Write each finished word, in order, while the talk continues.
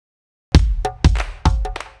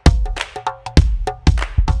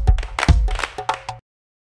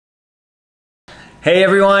Hey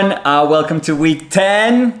everyone, welcome to week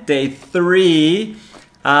 10, day 3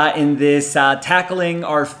 in this Tackling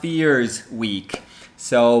Our Fears week.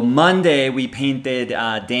 So Monday we painted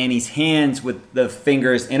Danny's hands with the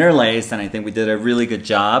fingers interlaced, and I think we did a really good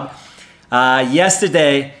job.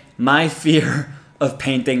 Yesterday, my fear of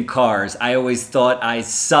painting cars. I always thought I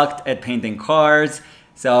sucked at painting cars,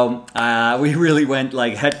 so we really went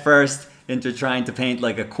like headfirst into trying to paint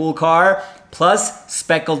like a cool car, plus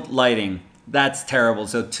speckled lighting. That's terrible.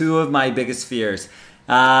 So two of my biggest fears.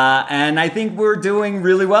 And I think we're doing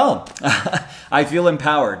really well. I feel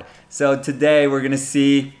empowered. So today we're going to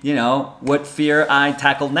see, what fear I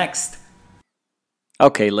tackle next.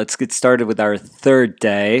 Okay, let's get started with our third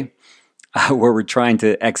day where we're trying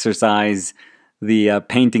to exercise the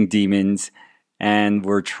painting demons, and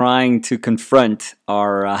we're trying to confront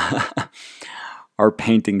our, our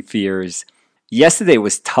painting fears. Yesterday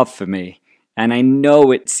was tough for me. And I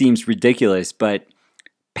know it seems ridiculous, but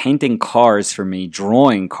painting cars for me,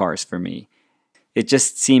 drawing cars for me, it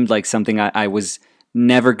just seemed like something I was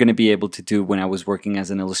never going to be able to do when I was working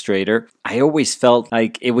as an illustrator. I always felt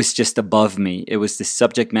like it was just above me. It was the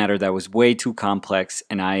subject matter that was way too complex,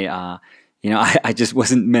 and I just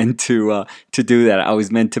wasn't meant to do that. I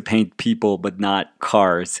was meant to paint people, but not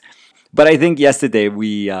cars. But I think yesterday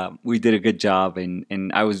we did a good job,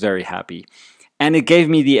 and I was very happy. And it gave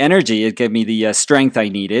me the energy, it gave me the strength I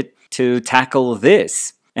needed to tackle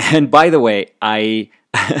this. And by the way, I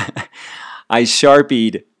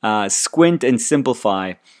Sharpied Squint and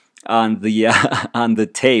Simplify on the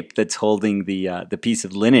tape that's holding the piece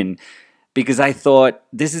of linen, because I thought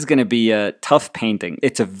this is going to be a tough painting.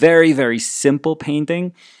 It's a very, very simple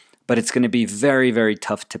painting, but it's going to be very, very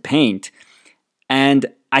tough to paint. And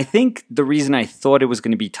I think the reason I thought it was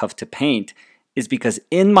going to be tough to paint is because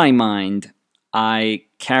in my mind, I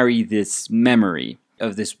carry this memory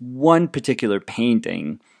of this one particular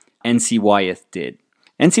painting N.C. Wyeth did.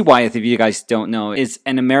 N.C. Wyeth, if you guys don't know, is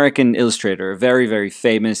an American illustrator, a very, very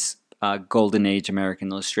famous Golden Age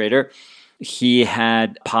American illustrator. He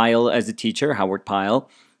had Pyle as a teacher, Howard Pyle,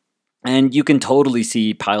 and you can totally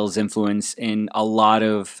see Pyle's influence in a lot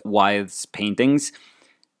of Wyeth's paintings.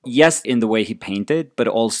 Yes, in the way he painted, but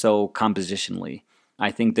also compositionally. I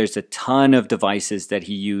think there's a ton of devices that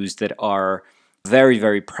he used that are very,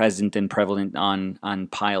 very present and prevalent on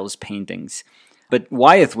Pyle's paintings. But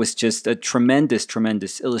Wyeth was just a tremendous,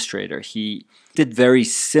 tremendous illustrator. He did very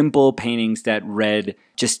simple paintings that read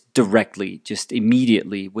just directly, just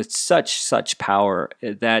immediately, with such power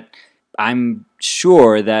that I'm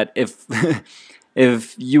sure that if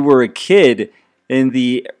if you were a kid in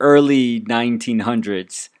the early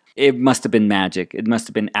 1900s, it must have been magic. It must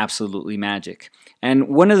have been absolutely magic. And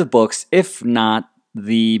one of the books, if not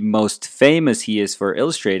the most famous he is for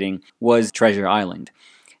illustrating, was Treasure Island.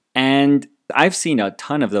 And I've seen a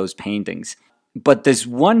ton of those paintings. But there's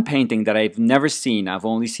one painting that I've never seen. I've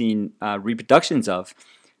only seen reproductions of.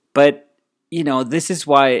 But, this is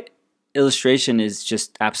why illustration is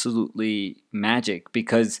just absolutely magic,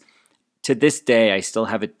 because to this day, I still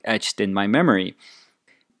have it etched in my memory.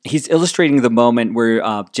 He's illustrating the moment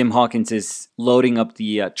where Jim Hawkins is loading up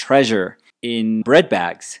the treasure in bread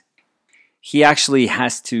bags. He actually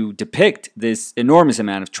has to depict this enormous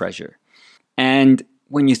amount of treasure. And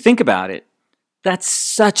when you think about it, that's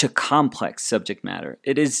such a complex subject matter.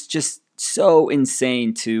 It is just so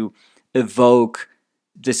insane to evoke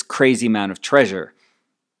this crazy amount of treasure.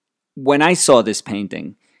 When I saw this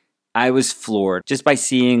painting, I was floored just by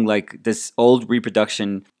seeing like this old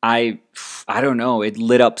reproduction. I don't know, it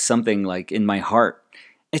lit up something like in my heart.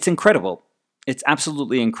 It's incredible. It's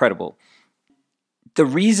absolutely incredible. The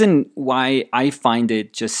reason why I find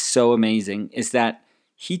it just so amazing is that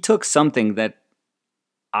he took something that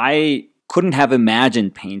I couldn't have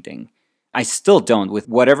imagined painting. I still don't. With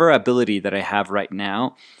whatever ability that I have right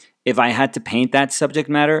now, if I had to paint that subject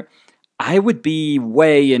matter, I would be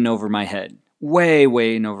way in over my head. Way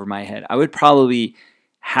in over my head. I would probably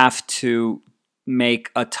have to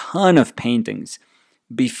make a ton of paintings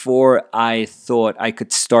before I thought I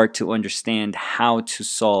could start to understand how to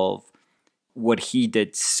solve what he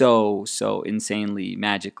did so insanely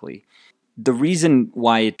magically. The reason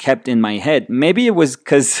why it kept in my head, maybe it was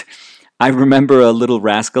because I remember a Little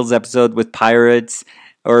Rascals episode with pirates,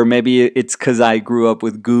 or maybe it's because I grew up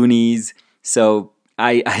with Goonies, so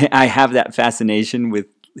I have that fascination with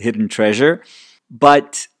hidden treasure.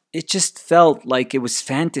 But it just felt like it was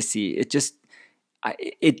fantasy.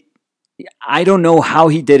 I don't know how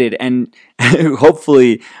he did it, and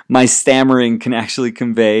hopefully my stammering can actually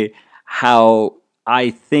convey how I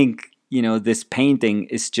think, this painting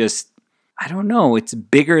is just, I don't know, it's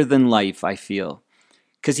bigger than life, I feel.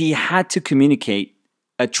 because he had to communicate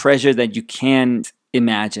a treasure that you can't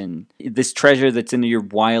imagine, this treasure that's in your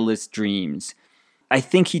wildest dreams. I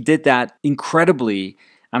think he did that incredibly.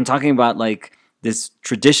 I'm talking about like this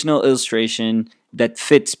traditional illustration that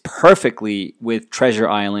fits perfectly with Treasure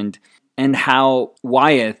Island, and how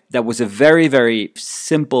Wyeth, that was a very, very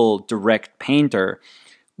simple, direct painter,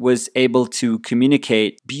 was able to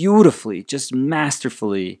communicate beautifully, just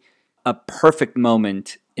masterfully, a perfect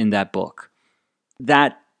moment in that book.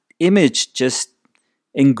 That image just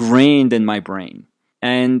ingrained in my brain,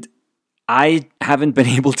 and I haven't been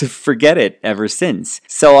able to forget it ever since.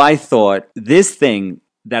 So I thought this thing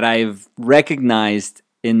that I've recognized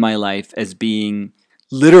in my life as being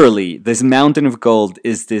literally this mountain of gold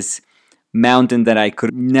is this mountain that I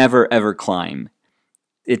could never ever climb.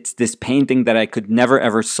 It's this painting that I could never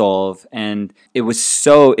ever solve, and it was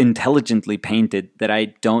so intelligently painted that I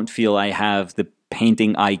don't feel I have the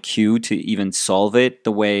painting IQ to even solve it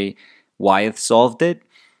the way Wyeth solved it.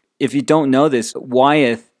 If you don't know this,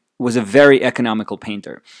 Wyeth was a very economical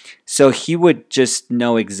painter. So he would just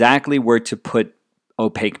know exactly where to put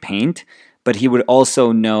opaque paint, but he would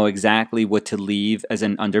also know exactly what to leave as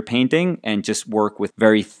an underpainting and just work with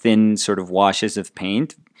very thin sort of washes of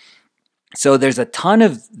paint. So there's a ton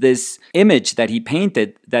of this image that he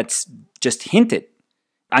painted that's just hinted.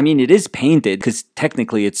 I mean, it is painted because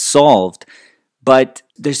technically it's solved, but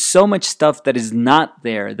there's so much stuff that is not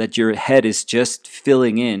there that your head is just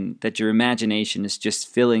filling in, that your imagination is just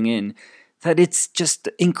filling in, that it's just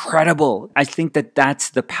incredible. I think that that's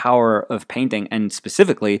the power of painting, and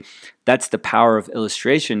specifically, that's the power of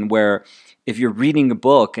illustration, where if you're reading a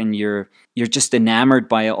book and you're just enamored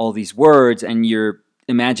by all these words and your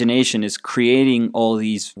imagination is creating all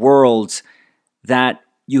these worlds, that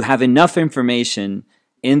you have enough information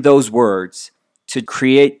in those words to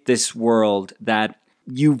create this world that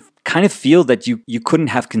you kind of feel that you couldn't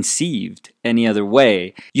have conceived any other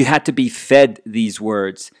way. You had to be fed these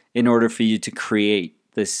words in order for you to create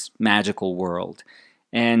this magical world.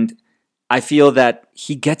 And I feel that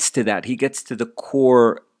he gets to that. He gets to the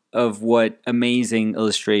core of what amazing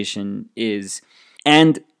illustration is.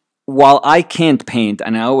 And while I can't paint,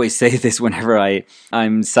 and I always say this whenever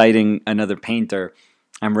I'm citing another painter,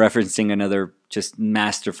 I'm referencing another just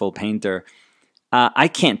masterful painter, I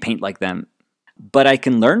can't paint like them, but I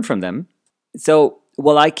can learn from them. So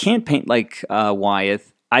while I can't paint like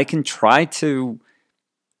Wyeth, I can try to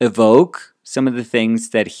evoke some of the things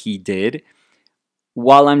that he did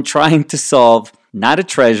while I'm trying to solve not a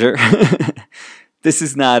treasure. This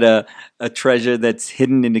is not a treasure that's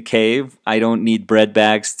hidden in a cave. I don't need bread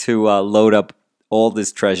bags to load up all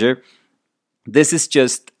this treasure. This is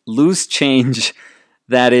just loose change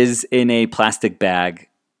that is in a plastic bag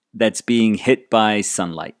that's being hit by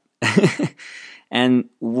sunlight. And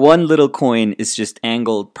one little coin is just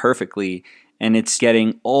angled perfectly, and it's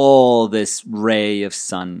getting all this ray of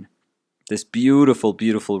sun, this beautiful,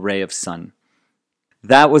 beautiful ray of sun.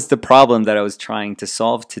 That was the problem that I was trying to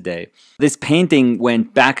solve today. This painting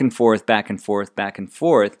went back and forth, back and forth, back and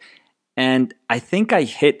forth, and I think I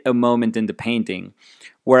hit a moment in the painting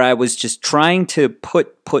where I was just trying to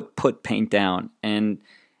put paint down, and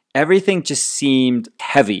everything just seemed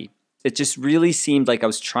heavy. It just really seemed like I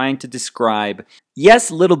was trying to describe, yes,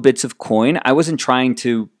 little bits of coin. I wasn't trying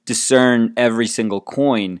to discern every single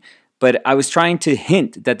coin, but I was trying to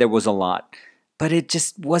hint that there was a lot. But it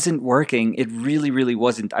just wasn't working. It really, really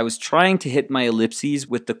wasn't. I was trying to hit my ellipses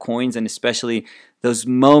with the coins, and especially those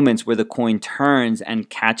moments where the coin turns and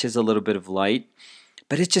catches a little bit of light,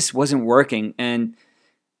 but it just wasn't working. And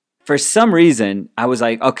for some reason, I was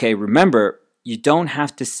like, okay, remember, you don't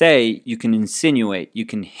have to say, you can insinuate, you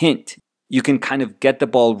can hint, you can kind of get the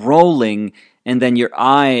ball rolling, and then your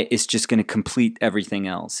eye is just going to complete everything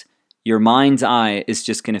else. Your mind's eye is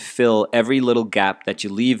just going to fill every little gap that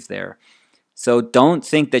you leave there. So don't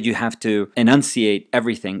think that you have to enunciate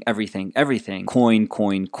everything, everything, everything, coin,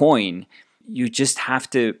 coin, coin. You just have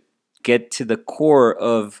to get to the core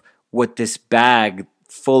of what this bag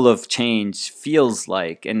full of change feels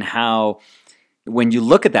like, and how when you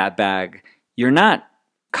look at that bag, you're not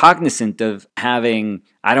cognizant of having,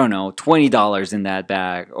 I don't know, $20 in that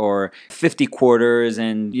bag or 50 quarters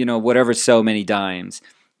and, whatever, so many dimes.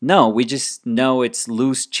 No, we just know it's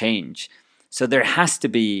loose change. So there has to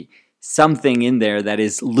be something in there that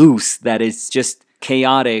is loose, that is just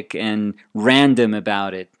chaotic and random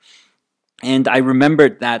about it. And I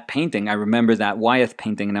remembered that painting. I remember that Wyeth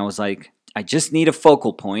painting, and I was like, I just need a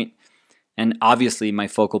focal point. And obviously my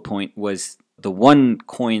focal point was the one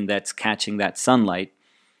coin that's catching that sunlight.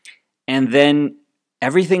 And then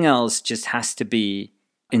everything else just has to be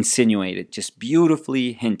insinuated, just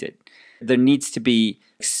beautifully hinted. There needs to be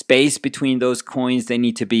space between those coins. They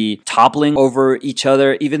need to be toppling over each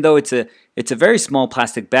other. Even though it's a very small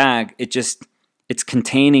plastic bag, it's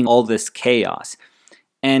containing all this chaos.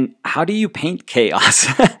 And how do you paint chaos?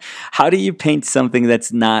 How do you paint something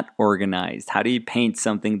that's not organized? How do you paint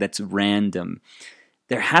something that's random?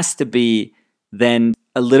 There has to be then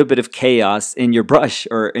a little bit of chaos in your brush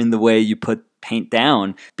or in the way you put paint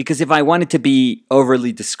down. Because if I want it to be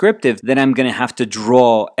overly descriptive, then I'm going to have to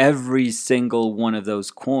draw every single one of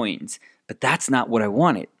those coins. But that's not what I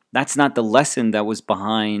wanted. That's not the lesson that was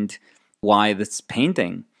behind why this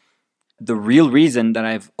painting. The real reason that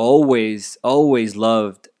I've always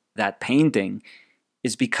loved that painting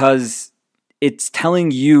is because it's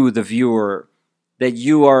telling you, the viewer, that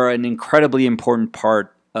you are an incredibly important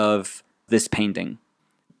part of this painting.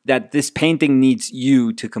 That this painting needs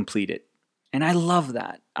you to complete it. And I love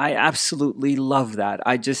that. I absolutely love that.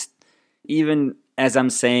 Even as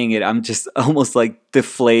I'm saying it, I'm just almost like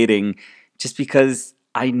deflating just because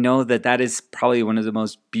I know that that is probably one of the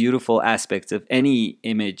most beautiful aspects of any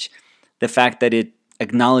image. The fact that it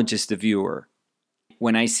acknowledges the viewer.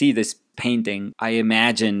 When I see this painting, I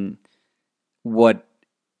imagine what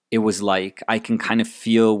it was like. I can kind of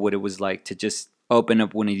feel what it was like to just open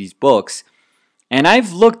up one of these books. And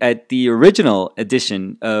I've looked at the original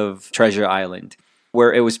edition of Treasure Island,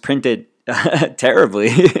 where it was printed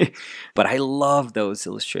terribly. But I love those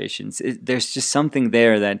illustrations. There's just something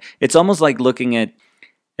there that it's almost like looking at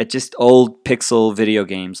just old pixel video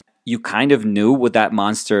games. You kind of knew what that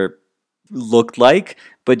monster looked like,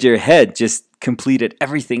 but your head just completed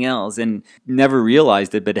everything else and never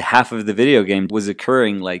realized it, but half of the video game was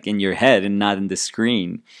occurring like in your head and not in the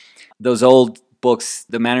screen. Those old books,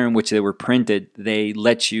 the manner in which they were printed, they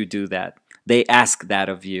let you do that. They ask that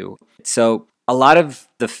of you. So a lot of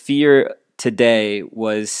the fear today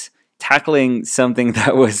was tackling something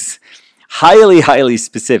that was highly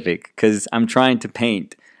specific, because I'm trying to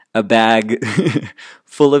paint a bag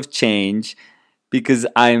full of change, because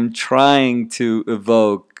I'm trying to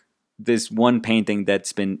evoke this one painting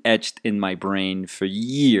that's been etched in my brain for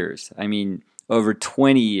years. I mean, over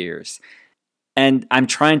 20 years. And I'm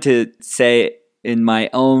trying to say in my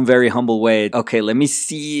own very humble way, okay, let me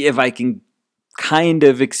see if I can kind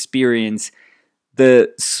of experience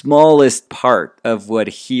the smallest part of what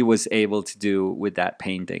he was able to do with that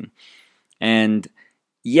painting. And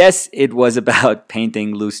yes, it was about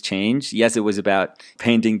painting loose change. Yes, it was about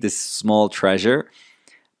painting this small treasure.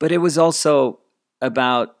 But it was also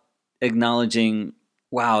about acknowledging,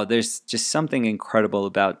 wow, there's just something incredible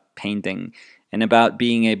about painting and about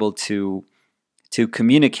being able to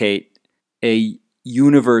communicate a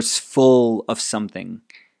universe full of something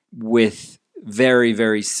with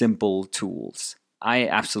very simple tools. I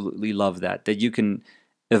absolutely love that you can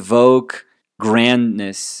evoke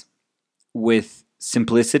grandness with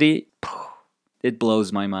simplicity. It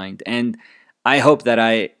blows my mind. And I hope that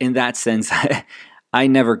in that sense, I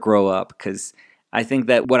never grow up, because I think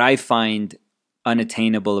that what I find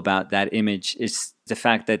unattainable about that image is the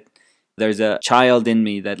fact that there's a child in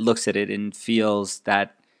me that looks at it and feels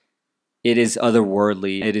that it is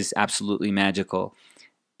otherworldly. It is absolutely magical.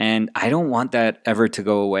 And I don't want that ever to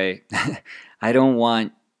go away. I don't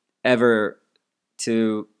want ever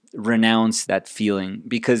to renounce that feeling,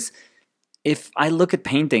 because if I look at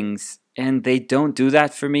paintings and they don't do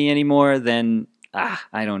that for me anymore, then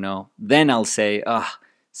I don't know. Then I'll say,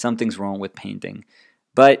 something's wrong with painting.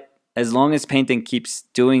 But as long as painting keeps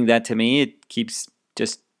doing that to me, it keeps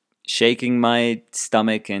just shaking my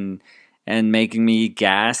stomach and making me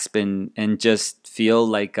gasp and just feel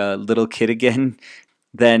like a little kid again,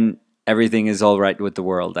 then everything is all right with the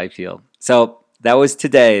world, I feel. So that was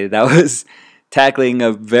today. That was tackling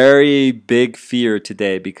a very big fear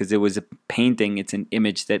today, because it was a painting. It's an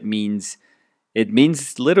image that means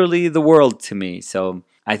literally the world to me. So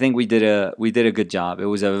I think we did a good job. It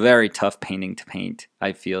was a very tough painting to paint,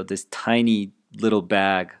 I feel. This tiny little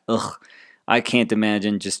bag. Ugh. I can't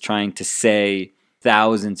imagine just trying to say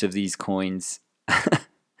thousands of these coins.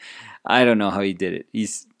 I don't know how he did it.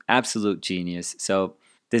 He's absolute genius. So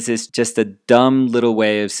this is just a dumb little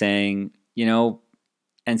way of saying,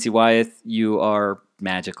 NC Wyeth, you are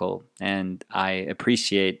magical, and I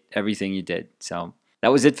appreciate everything you did. So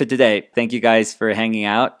that was it for today. Thank you guys for hanging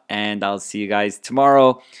out, and I'll see you guys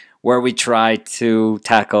tomorrow, where we try to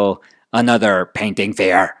tackle another painting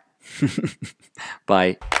fair.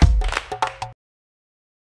 Bye.